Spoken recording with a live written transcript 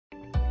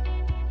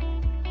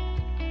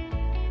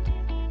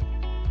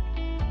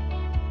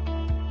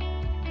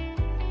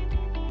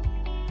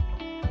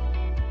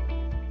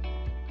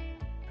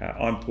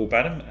I'm Paul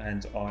Badham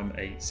and I'm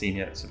a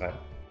senior surveyor.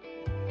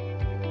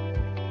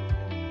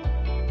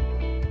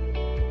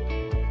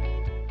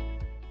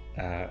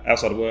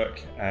 Outside of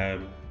work, I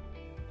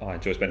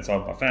enjoy spending time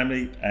with my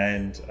family,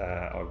 and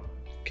I'm a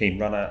keen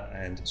runner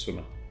and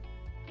swimmer.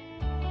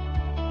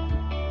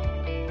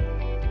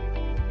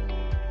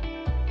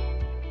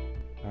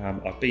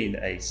 I've been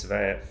a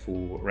surveyor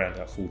for around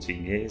about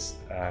 14 years.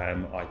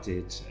 I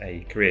did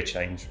a career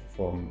change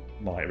from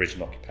my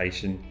original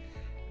occupation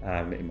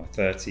in my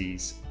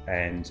 30s,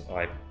 and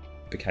I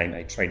became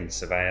a trainee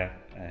surveyor,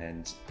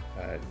 and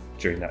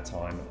during that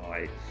time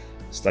I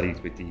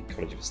studied with the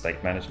College of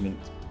Estate Management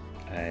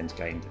and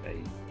gained a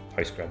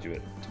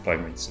postgraduate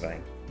diploma in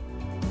surveying.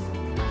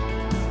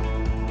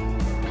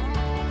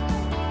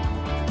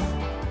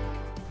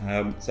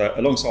 So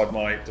alongside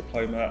my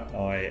diploma,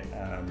 I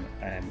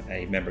am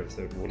a member of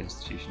the Royal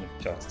Institution of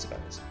Chartered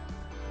Surveyors.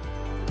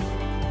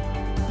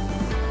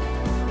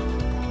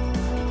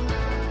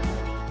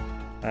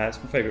 So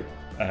my favourite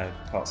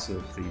parts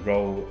of the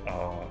role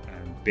are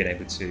being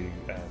able to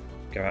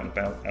go out and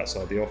about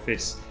outside the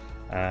office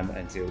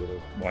and deal with a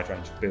wide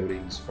range of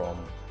buildings, from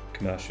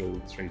commercial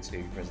through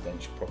to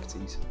residential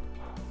properties.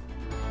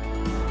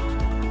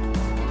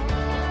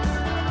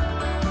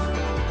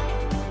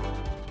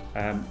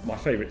 My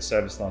favourite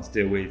service line to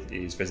deal with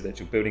is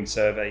residential building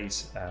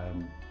surveys,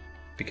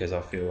 because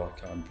I feel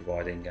like I'm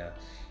providing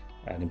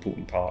an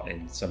important part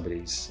in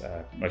somebody's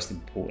most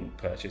important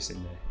purchase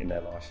in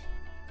their life.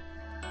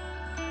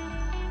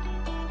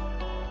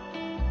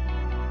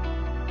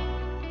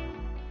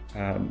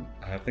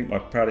 I think my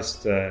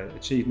proudest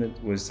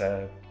achievement was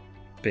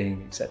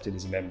being accepted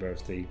as a member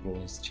of the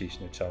Royal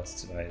Institution of Chartered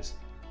Surveyors.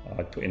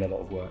 I put in a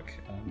lot of work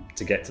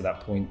to get to that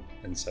point,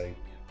 and so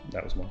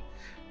that was my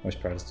most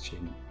proudest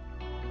achievement.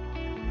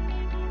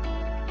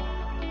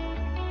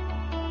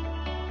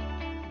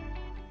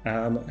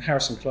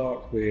 Harrison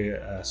Clarke, we're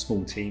a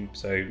small team,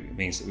 so it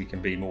means that we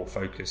can be more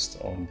focused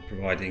on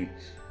providing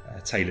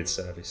a tailored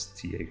service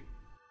to you.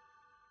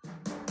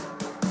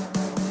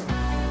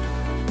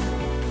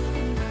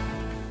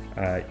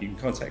 You can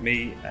contact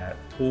me at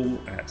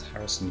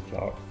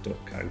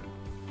paul@harrisonclarke.co.